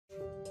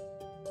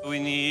We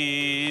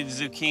need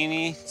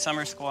zucchini,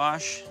 summer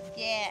squash.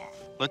 Yeah.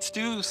 Let's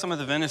do some of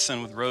the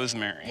venison with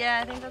rosemary.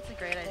 Yeah, I think that's a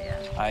great idea.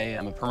 I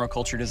am a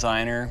permaculture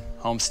designer,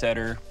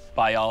 homesteader,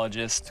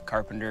 biologist,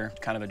 carpenter,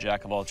 kind of a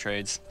jack of all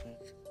trades.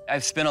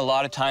 I've spent a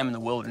lot of time in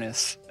the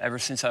wilderness. Ever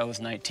since I was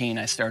 19,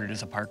 I started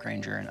as a park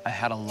ranger, and I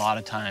had a lot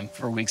of time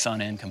for weeks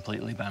on end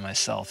completely by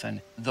myself,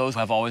 and those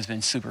have always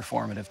been super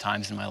formative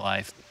times in my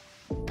life.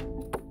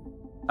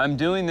 I'm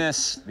doing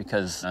this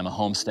because I'm a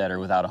homesteader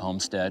without a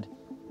homestead.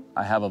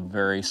 I have a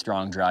very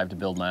strong drive to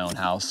build my own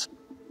house,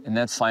 and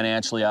that's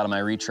financially out of my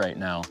reach right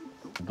now.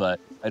 But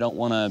I don't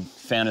want to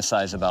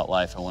fantasize about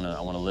life. I want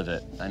to live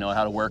it. I know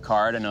how to work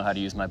hard. I know how to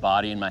use my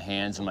body and my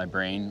hands and my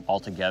brain all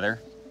together.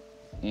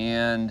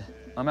 And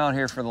I'm out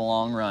here for the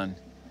long run.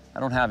 I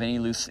don't have any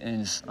loose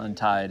ends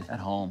untied at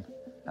home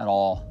at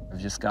all. I've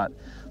just got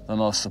the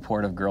most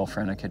supportive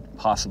girlfriend I could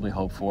possibly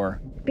hope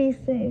for. Be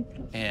safe.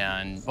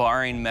 And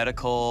barring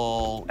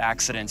medical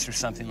accidents or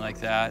something like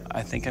that,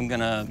 I think I'm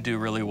gonna do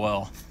really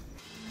well.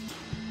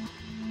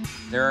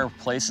 There are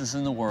places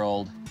in the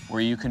world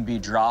where you can be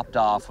dropped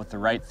off with the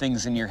right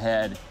things in your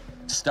head,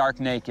 stark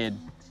naked,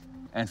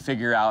 and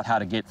figure out how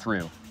to get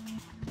through.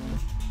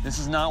 This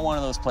is not one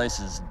of those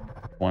places.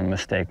 One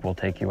mistake will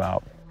take you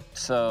out.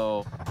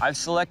 So I've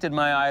selected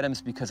my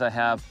items because I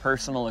have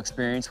personal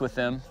experience with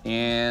them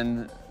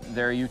and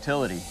their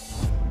utility.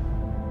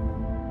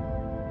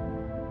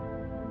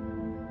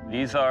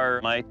 These are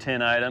my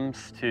 10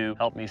 items to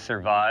help me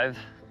survive.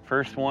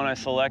 First one I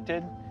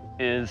selected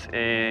is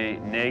a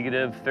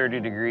negative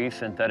 30-degree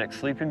synthetic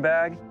sleeping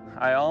bag.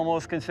 I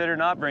almost consider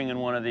not bringing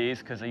one of these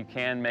because you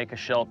can make a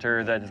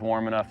shelter that is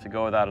warm enough to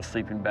go without a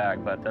sleeping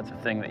bag, but that's a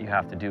thing that you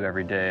have to do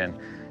every day, and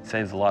it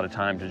saves a lot of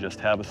time to just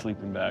have a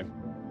sleeping bag.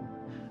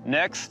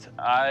 Next,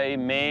 I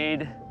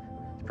made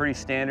a pretty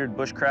standard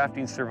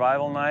bushcrafting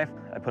survival knife.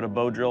 I put a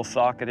bow drill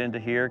socket into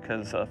here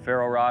because a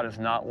ferro rod is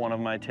not one of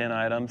my 10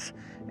 items,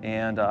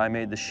 and I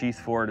made the sheath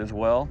for it as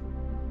well.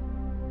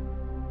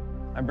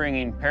 I'm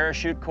bringing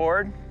parachute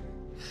cord.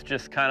 It's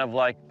just kind of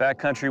like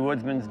backcountry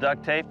woodsman's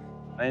duct tape.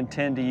 I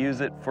intend to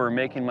use it for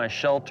making my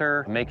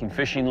shelter, making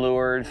fishing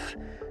lures,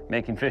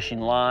 making fishing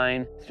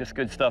line. It's just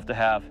good stuff to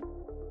have.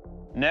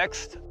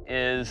 Next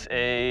is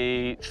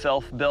a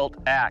self-built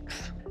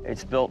axe.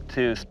 It's built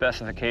to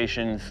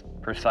specifications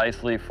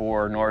precisely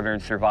for northern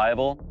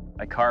survival.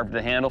 I carved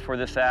the handle for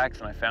this axe,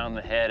 and I found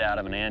the head out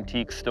of an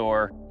antique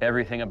store.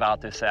 Everything about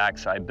this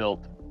axe I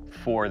built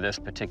for this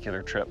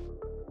particular trip.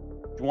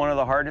 One of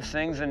the hardest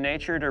things in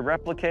nature to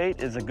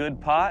replicate is a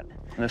good pot.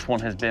 And this one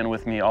has been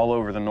with me all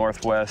over the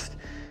Northwest,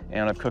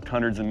 and I've cooked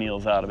hundreds of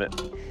meals out of it.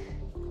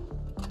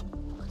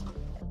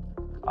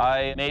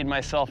 I made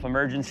myself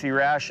emergency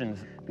rations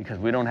because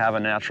we don't have a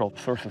natural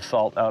source of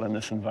salt out in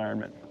this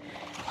environment.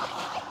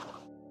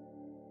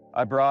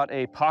 I brought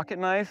a pocket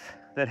knife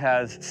that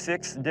has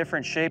 6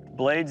 different shaped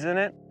blades in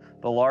it.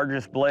 The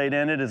largest blade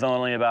in it is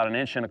only about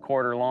 1.25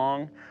 inches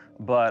long,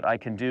 but I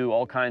can do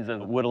all kinds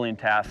of whittling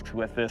tasks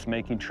with this,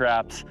 making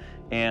traps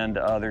and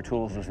other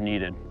tools as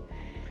needed.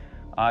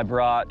 I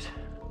brought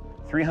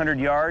 300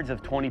 yards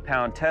of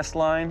 20-pound test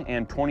line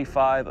and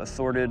 25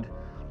 assorted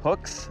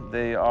hooks.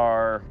 They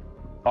are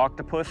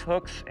octopus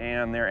hooks,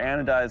 and they're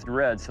anodized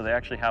red, so they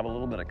actually have a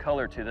little bit of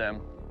color to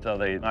them, so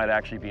they might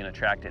actually be an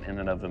attractant in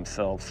and of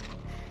themselves.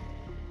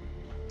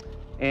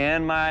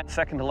 And my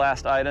second to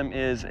last item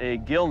is a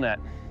gill net.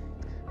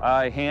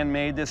 I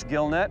handmade this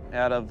gill net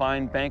out of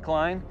vine bank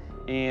line,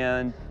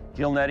 and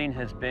gill netting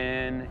has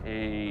been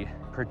a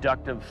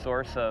productive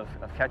source of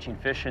catching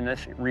fish in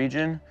this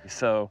region,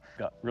 so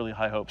got really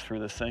high hopes for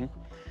this thing.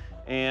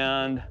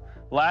 And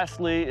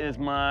lastly is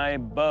my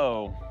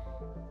bow.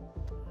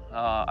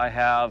 I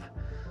have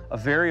a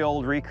very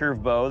old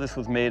recurve bow. This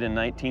was made in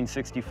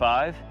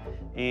 1965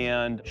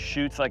 and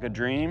shoots like a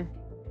dream.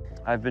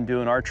 I've been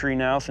doing archery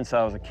now since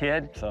I was a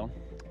kid, so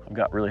I've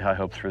got really high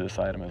hopes for this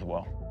item as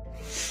well.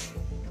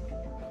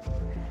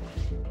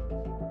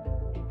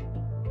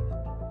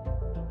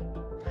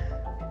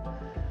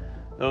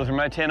 Those are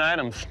my 10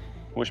 items.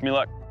 Wish me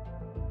luck.